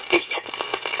Hey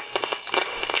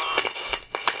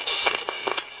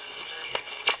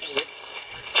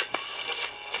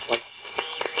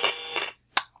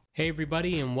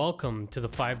everybody, and welcome to the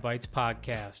 5 Bytes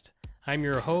Podcast. I'm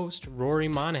your host, Rory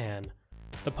Monahan.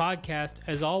 The podcast,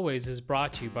 as always, is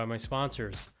brought to you by my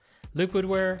sponsors,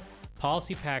 Liquidware,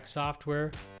 PolicyPak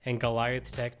Software, and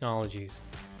Goliath Technologies.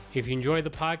 If you enjoy the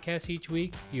podcast each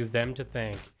week, you have them to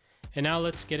thank. And now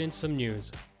let's get into some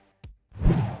news.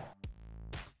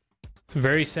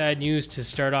 Very sad news to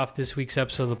start off this week's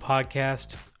episode of the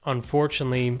podcast.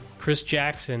 Unfortunately, Chris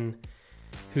Jackson,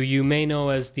 who you may know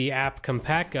as the App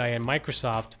Compact guy at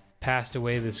Microsoft, passed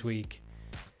away this week.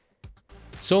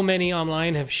 So many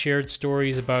online have shared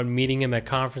stories about meeting him at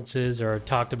conferences or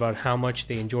talked about how much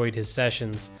they enjoyed his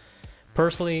sessions.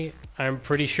 Personally, I'm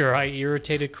pretty sure I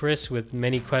irritated Chris with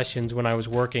many questions when I was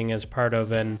working as part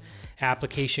of an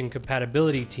application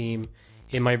compatibility team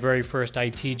in my very first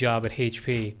IT job at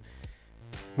HP.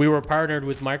 We were partnered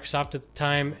with Microsoft at the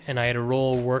time, and I had a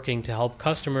role working to help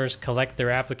customers collect their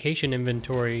application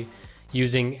inventory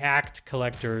using ACT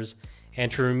collectors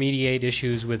and to remediate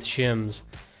issues with shims.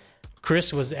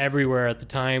 Chris was everywhere at the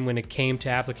time when it came to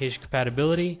application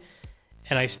compatibility,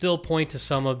 and I still point to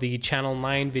some of the Channel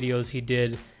 9 videos he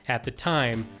did at the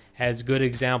time as good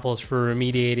examples for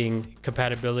remediating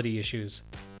compatibility issues.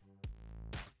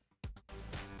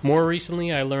 More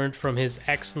recently, I learned from his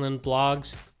excellent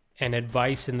blogs and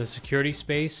advice in the security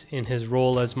space in his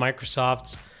role as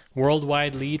Microsoft's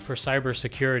worldwide lead for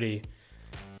cybersecurity.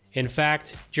 In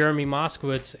fact, Jeremy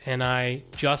Moskowitz and I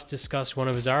just discussed one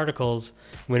of his articles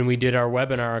when we did our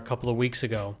webinar a couple of weeks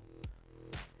ago.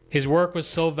 His work was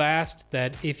so vast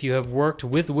that if you have worked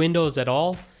with Windows at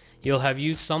all, you'll have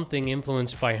used something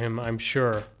influenced by him, I'm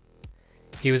sure.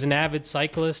 He was an avid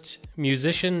cyclist,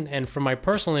 musician, and from my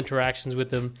personal interactions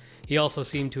with him, he also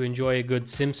seemed to enjoy a good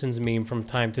Simpsons meme from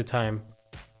time to time.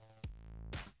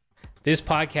 This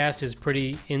podcast is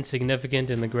pretty insignificant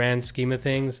in the grand scheme of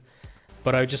things,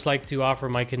 but I would just like to offer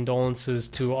my condolences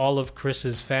to all of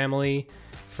Chris's family,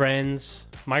 friends,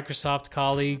 Microsoft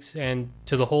colleagues, and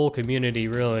to the whole community,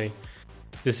 really.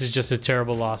 This is just a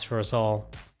terrible loss for us all.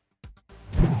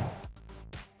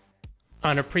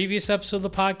 On a previous episode of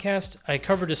the podcast, I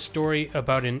covered a story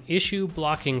about an issue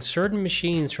blocking certain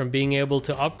machines from being able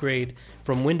to upgrade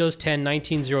from Windows 10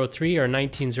 1903 or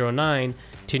 1909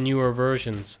 to newer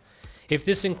versions. If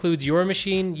this includes your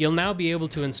machine, you'll now be able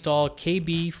to install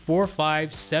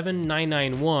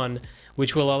KB457991,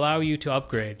 which will allow you to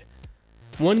upgrade.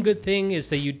 One good thing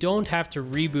is that you don't have to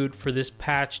reboot for this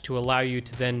patch to allow you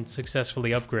to then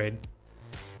successfully upgrade.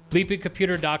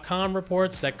 BleepingComputer.com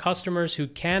reports that customers who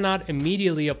cannot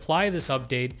immediately apply this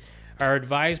update are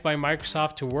advised by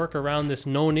Microsoft to work around this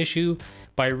known issue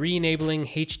by re-enabling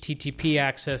HTTP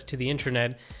access to the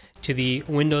internet to the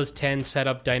Windows 10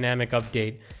 Setup Dynamic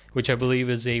Update, which I believe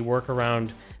is a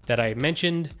workaround that I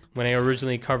mentioned when I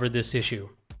originally covered this issue.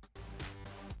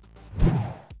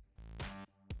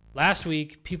 Last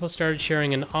week, people started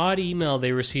sharing an odd email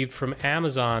they received from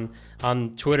Amazon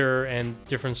on Twitter and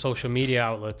different social media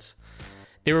outlets.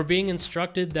 They were being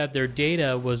instructed that their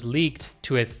data was leaked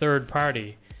to a third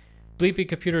party.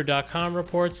 BleepingComputer.com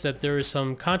reports that there is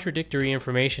some contradictory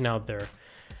information out there.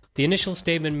 The initial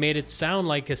statement made it sound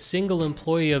like a single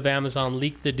employee of Amazon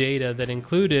leaked the data that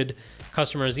included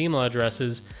customers' email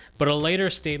addresses, but a later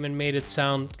statement made it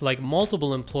sound like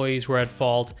multiple employees were at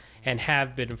fault and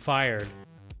have been fired.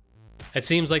 It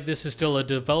seems like this is still a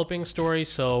developing story,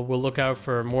 so we'll look out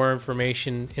for more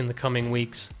information in the coming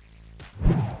weeks.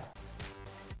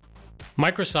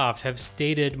 Microsoft have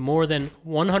stated more than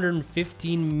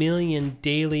 115 million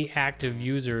daily active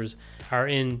users are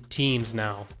in Teams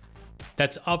now.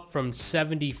 That's up from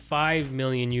 75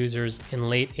 million users in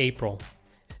late April.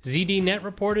 ZDNet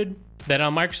reported that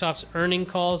on Microsoft's earnings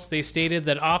calls, they stated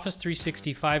that Office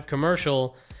 365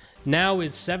 Commercial now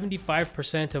is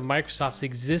 75% of Microsoft's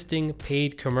existing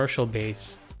paid commercial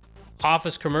base.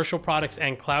 Office commercial products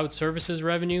and cloud services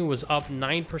revenue was up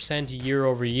 9% year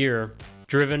over year,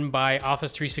 driven by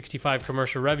Office 365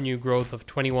 commercial revenue growth of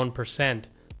 21%.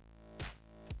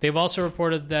 They've also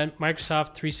reported that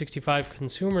Microsoft 365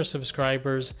 consumer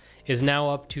subscribers is now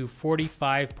up to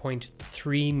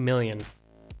 45.3 million.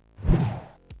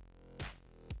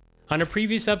 On a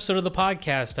previous episode of the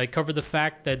podcast, I covered the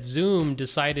fact that Zoom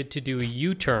decided to do a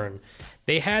U-turn.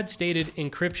 They had stated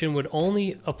encryption would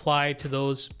only apply to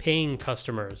those paying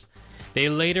customers. They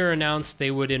later announced they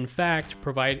would in fact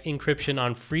provide encryption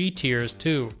on free tiers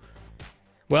too.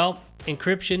 Well,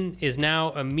 encryption is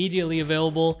now immediately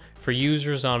available for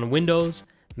users on Windows,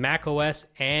 Mac OS,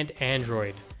 and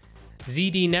Android.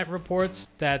 ZDNet reports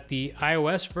that the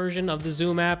iOS version of the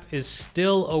Zoom app is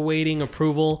still awaiting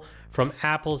approval from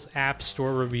Apple's App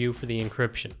Store review for the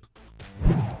encryption.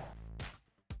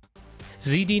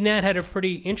 ZDNet had a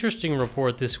pretty interesting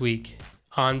report this week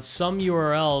on some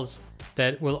URLs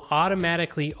that will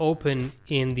automatically open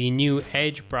in the new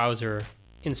Edge browser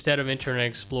instead of Internet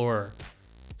Explorer.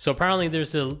 So apparently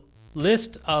there's a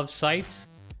list of sites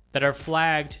that are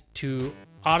flagged to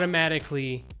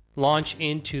automatically launch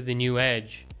into the new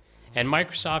Edge. And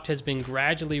Microsoft has been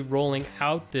gradually rolling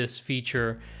out this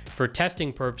feature for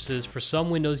testing purposes for some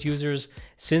Windows users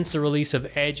since the release of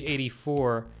Edge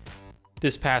 84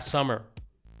 this past summer.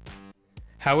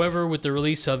 However, with the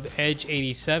release of Edge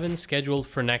 87 scheduled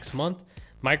for next month,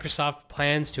 Microsoft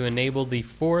plans to enable the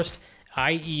forced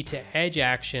IE to Edge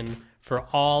action for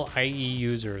all IE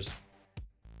users.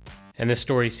 And this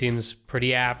story seems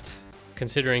pretty apt,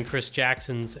 considering Chris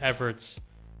Jackson's efforts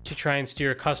to try and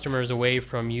steer customers away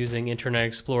from using Internet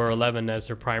Explorer 11 as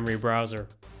their primary browser.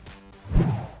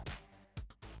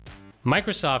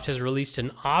 Microsoft has released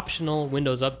an optional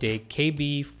Windows update,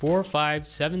 KB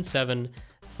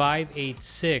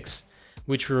 4577586,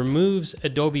 which removes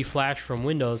Adobe Flash from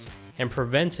Windows and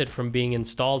prevents it from being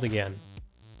installed again.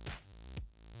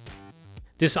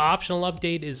 This optional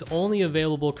update is only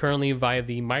available currently via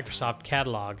the Microsoft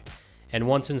catalog, and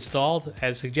once installed,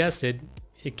 as suggested,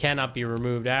 it cannot be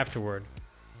removed afterward.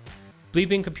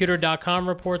 BleepingComputer.com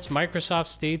reports Microsoft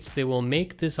states they will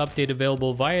make this update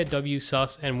available via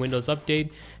WSUS and Windows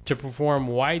Update to perform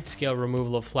wide-scale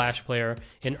removal of Flash Player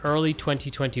in early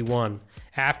 2021,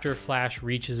 after Flash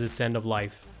reaches its end of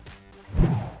life.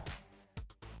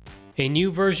 A new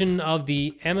version of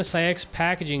the MSIX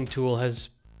packaging tool has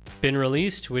been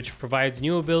released, which provides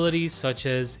new abilities such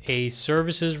as a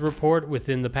services report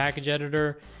within the package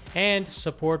editor and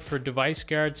support for Device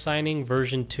Guard signing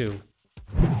version 2.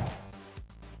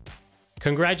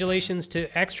 Congratulations to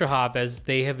ExtraHop as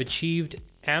they have achieved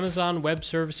Amazon Web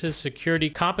Services security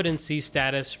competency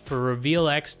status for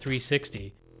RevealX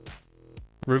 360.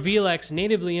 RevealX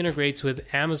natively integrates with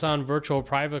Amazon Virtual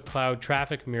Private Cloud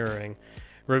traffic mirroring.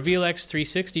 RevealX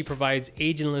 360 provides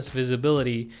agentless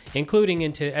visibility, including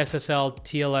into SSL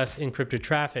TLS encrypted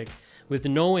traffic, with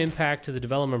no impact to the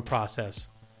development process.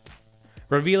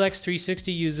 RevealX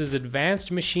 360 uses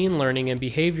advanced machine learning and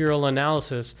behavioral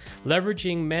analysis,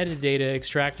 leveraging metadata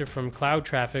extracted from cloud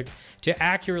traffic to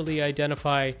accurately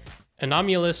identify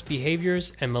anomalous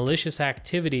behaviors and malicious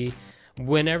activity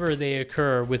whenever they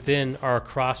occur within or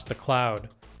across the cloud.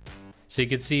 So you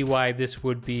can see why this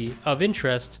would be of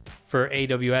interest for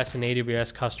AWS and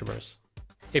AWS customers.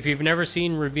 If you've never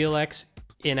seen RevealX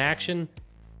in action,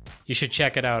 you should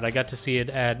check it out. I got to see it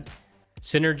at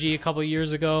Synergy a couple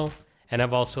years ago, and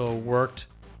I've also worked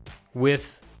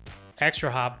with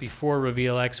ExtraHop before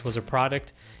RevealX was a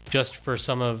product, just for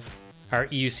some of our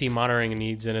EUC monitoring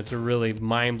needs, and it's a really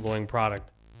mind-blowing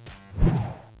product.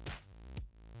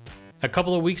 A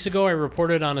couple of weeks ago, I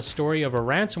reported on a story of a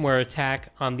ransomware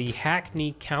attack on the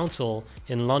Hackney Council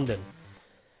in London.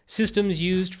 Systems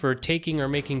used for taking or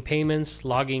making payments,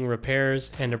 logging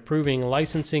repairs, and approving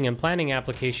licensing and planning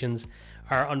applications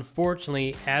are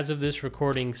unfortunately, as of this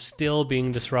recording, still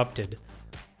being disrupted.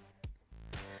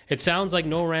 It sounds like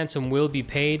no ransom will be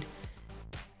paid,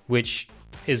 which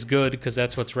is good because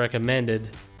that's what's recommended,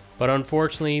 but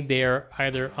unfortunately they are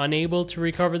either unable to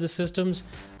recover the systems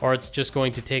or it's just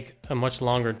going to take a much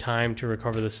longer time to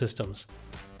recover the systems.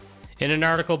 In an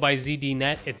article by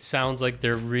ZDNet, it sounds like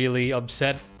they're really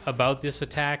upset about this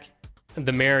attack.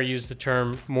 The mayor used the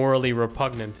term morally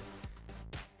repugnant.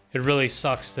 It really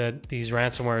sucks that these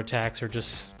ransomware attacks are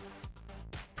just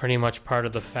pretty much part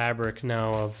of the fabric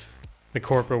now of the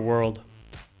corporate world.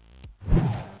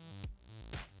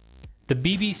 The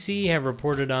BBC have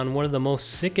reported on one of the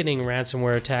most sickening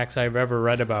ransomware attacks I've ever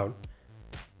read about.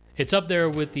 It's up there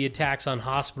with the attacks on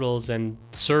hospitals and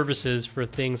services for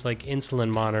things like insulin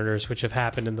monitors, which have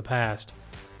happened in the past.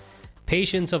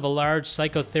 Patients of a large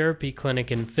psychotherapy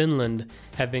clinic in Finland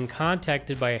have been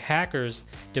contacted by hackers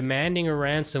demanding a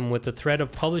ransom with the threat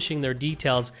of publishing their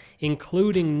details,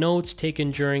 including notes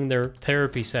taken during their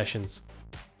therapy sessions.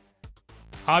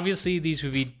 Obviously, these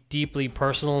would be deeply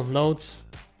personal notes,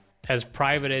 as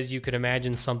private as you could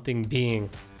imagine something being.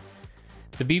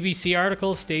 The BBC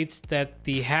article states that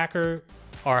the hacker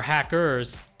or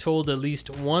hackers told at least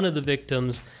one of the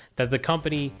victims that the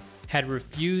company had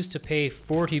refused to pay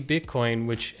 40 Bitcoin,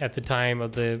 which at the time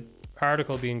of the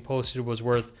article being posted was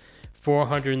worth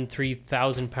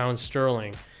 403,000 pounds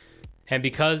sterling. And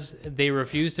because they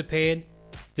refused to pay it,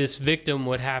 this victim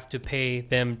would have to pay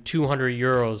them 200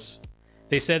 euros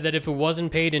They said that if it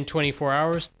wasn't paid in 24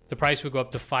 hours, the price would go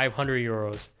up to 500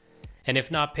 euros. And if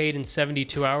not paid in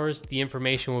 72 hours, the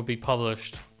information would be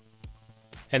published.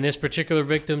 And this particular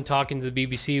victim talking to the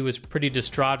BBC was pretty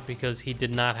distraught because he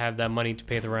did not have that money to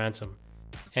pay the ransom.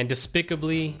 And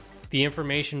despicably, the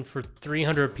information for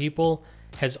 300 people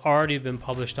has already been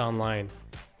published online,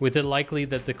 with it likely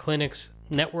that the clinic's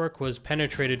network was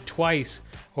penetrated twice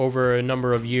over a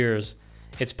number of years.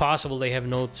 It's possible they have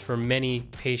notes for many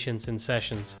patients and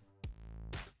sessions.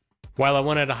 While I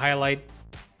wanted to highlight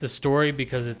the story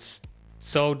because it's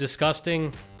so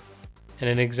disgusting and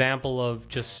an example of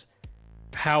just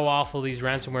how awful these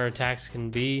ransomware attacks can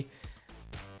be,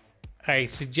 I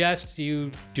suggest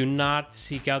you do not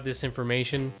seek out this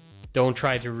information. Don't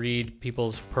try to read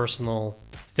people's personal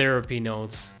therapy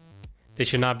notes. They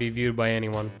should not be viewed by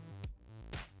anyone.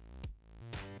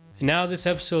 And now this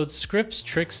episode's scripts,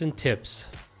 tricks, and tips.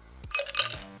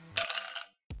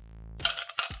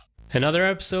 Another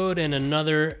episode and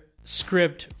another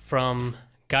script from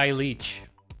Guy Leach.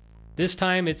 This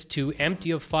time it's to empty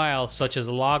a file such as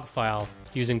a log file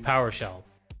using PowerShell.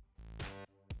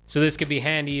 So this could be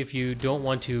handy if you don't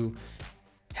want to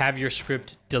have your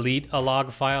script delete a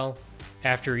log file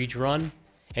after each run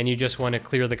and you just want to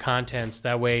clear the contents.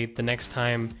 That way the next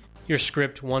time your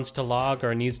script wants to log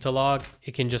or needs to log,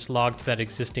 it can just log to that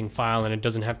existing file and it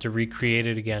doesn't have to recreate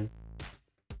it again.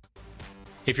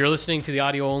 If you're listening to the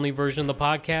audio-only version of the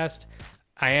podcast,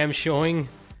 I am showing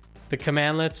the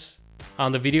commandlets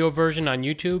on the video version on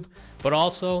YouTube, but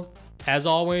also, as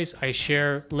always, I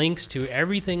share links to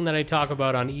everything that I talk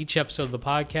about on each episode of the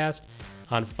podcast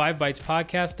on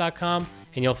 5bytespodcast.com,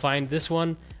 and you'll find this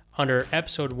one under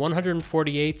episode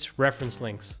 148's reference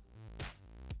links.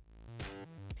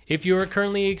 If you are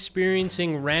currently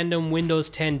experiencing random Windows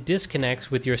 10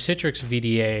 disconnects with your Citrix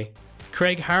VDA,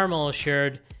 Craig Harmel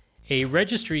shared a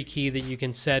registry key that you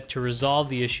can set to resolve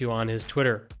the issue on his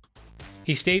Twitter.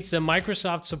 He states that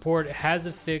Microsoft support has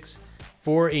a fix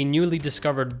for a newly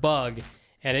discovered bug,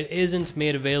 and it isn't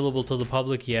made available to the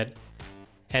public yet.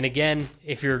 And again,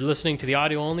 if you're listening to the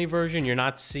audio-only version, you're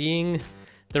not seeing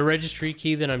the registry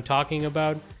key that I'm talking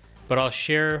about, but I'll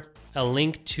share a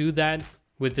link to that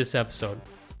with this episode.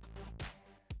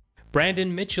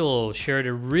 Brandon Mitchell shared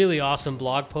a really awesome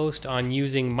blog post on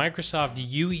using Microsoft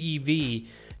UEV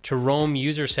to roam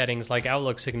user settings like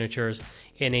Outlook signatures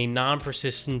in a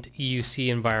non-persistent EUC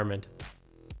environment.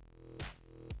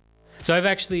 So I've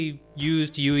actually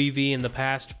used UEV in the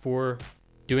past for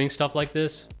doing stuff like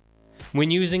this.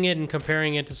 When using it and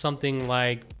comparing it to something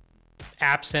like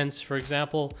AppSense, for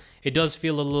example, it does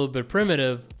feel a little bit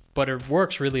primitive, but it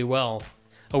works really well.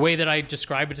 A way that I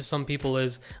describe it to some people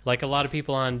is, like a lot of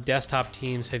people on desktop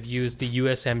teams have used the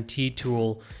USMT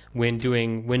tool when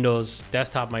doing Windows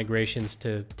desktop migrations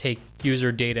to take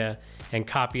user data and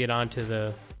copy it onto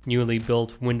the newly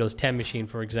built Windows 10 machine,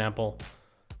 for example.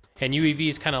 And UEV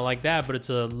is kind of like that, but it's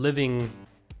a living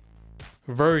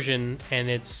version and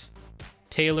it's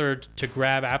tailored to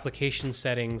grab application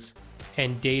settings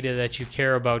and data that you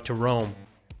care about to roam.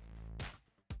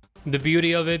 The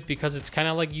beauty of it, because it's kind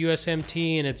of like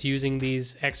USMT and it's using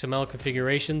these XML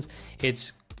configurations,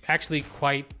 it's actually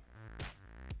quite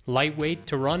lightweight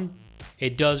to run.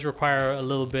 It does require a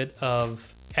little bit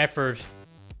of effort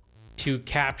to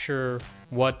capture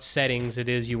what settings it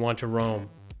is you want to roam.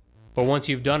 But once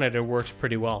you've done it, it works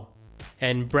pretty well.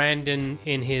 And Brandon,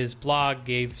 in his blog,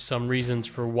 gave some reasons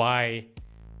for why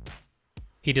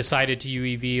he decided to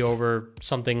UEV over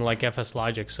something like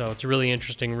FSLogic, so it's a really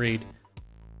interesting read.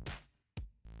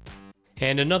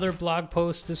 And another blog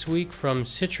post this week from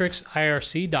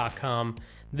citrixirc.com.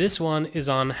 This one is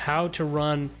on how to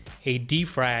run a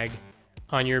defrag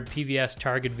on your PVS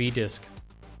target vdisk.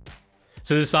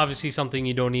 So this is obviously something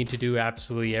you don't need to do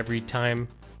absolutely every time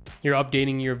you're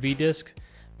updating your vdisk,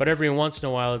 but every once in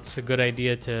a while it's a good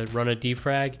idea to run a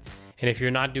defrag. And if you're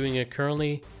not doing it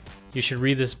currently, you should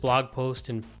read this blog post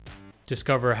and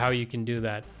discover how you can do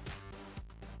that.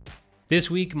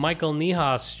 This week, Michael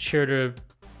Niehaus shared a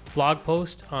blog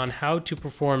post on how to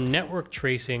perform network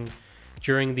tracing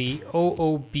during the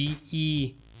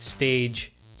OOBE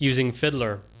stage using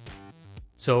Fiddler.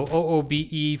 So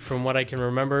OOBE, from what I can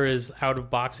remember, is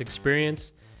out-of-box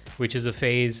experience, which is a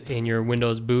phase in your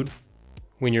Windows boot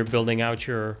when you're building out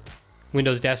your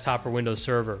Windows desktop or Windows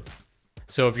server.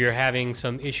 So if you're having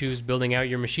some issues building out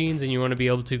your machines and you want to be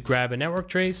able to grab a network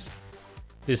trace,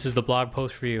 this is the blog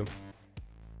post for you.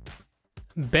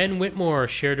 Ben Whitmore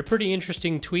shared a pretty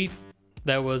interesting tweet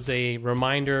that was a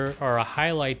reminder or a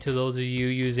highlight to those of you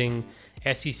using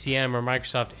SCCM or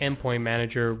Microsoft Endpoint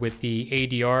Manager with the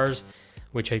ADRs,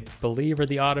 which I believe are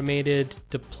the automated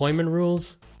deployment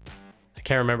rules. I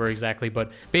can't remember exactly,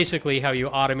 but basically how you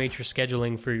automate your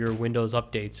scheduling for your Windows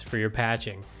updates, for your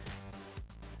patching.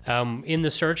 In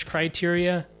the search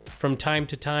criteria, from time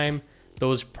to time,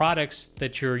 those products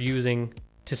that you're using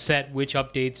to set which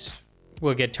updates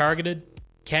will get targeted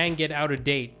can get out of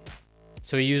date.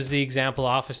 So use the example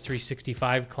Office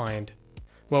 365 client.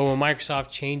 Well, when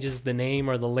Microsoft changes the name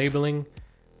or the labeling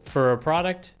for a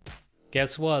product,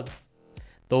 guess what?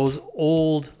 Those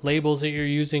old labels that you're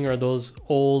using or those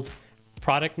old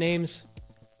product names,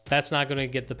 that's not going to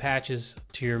get the patches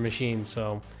to your machine.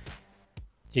 So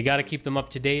you got to keep them up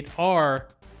to date, or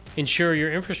ensure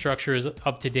your infrastructure is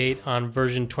up to date on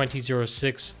version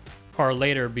 20.06 or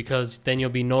later, because then you'll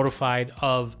be notified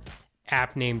of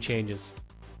app name changes.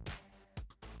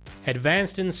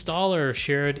 Advanced Installer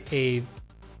shared a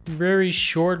very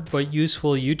short but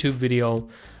useful YouTube video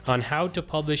on how to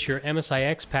publish your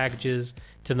MSIX packages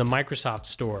to the Microsoft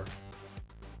Store.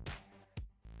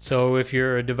 So if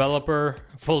you're a developer,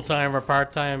 full-time or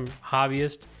part-time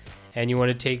hobbyist, and you want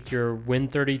to take your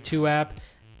Win32 app,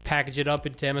 package it up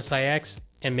into MSIX,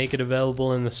 and make it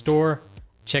available in the store,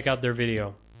 check out their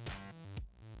video.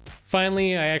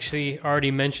 Finally, I actually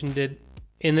already mentioned it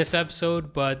in this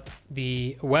episode, but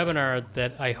the webinar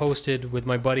that I hosted with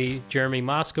my buddy Jeremy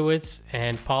Moskowitz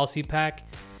and PolicyPack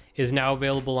is now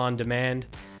available on demand.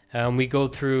 We go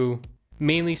through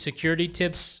mainly security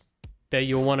tips that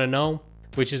you'll want to know,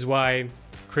 which is why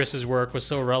Chris's work was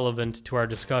so relevant to our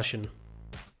discussion.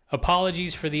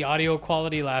 Apologies for the audio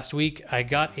quality last week. I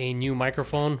got a new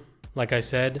microphone, like I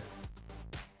said.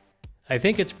 I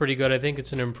think it's pretty good. I think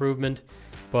it's an improvement,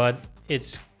 but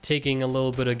it's taking a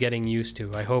little bit of getting used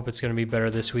to. I hope it's going to be better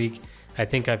this week. I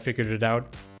think I figured it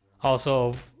out.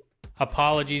 Also,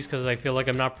 apologies because I feel like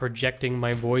I'm not projecting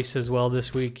my voice as well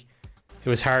this week. It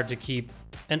was hard to keep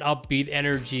an upbeat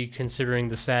energy considering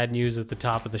the sad news at the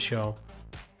top of the show.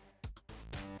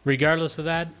 Regardless of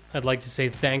that, I'd like to say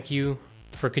thank you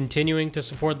for continuing to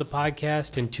support the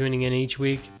podcast and tuning in each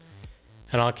week,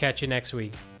 and I'll catch you next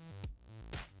week.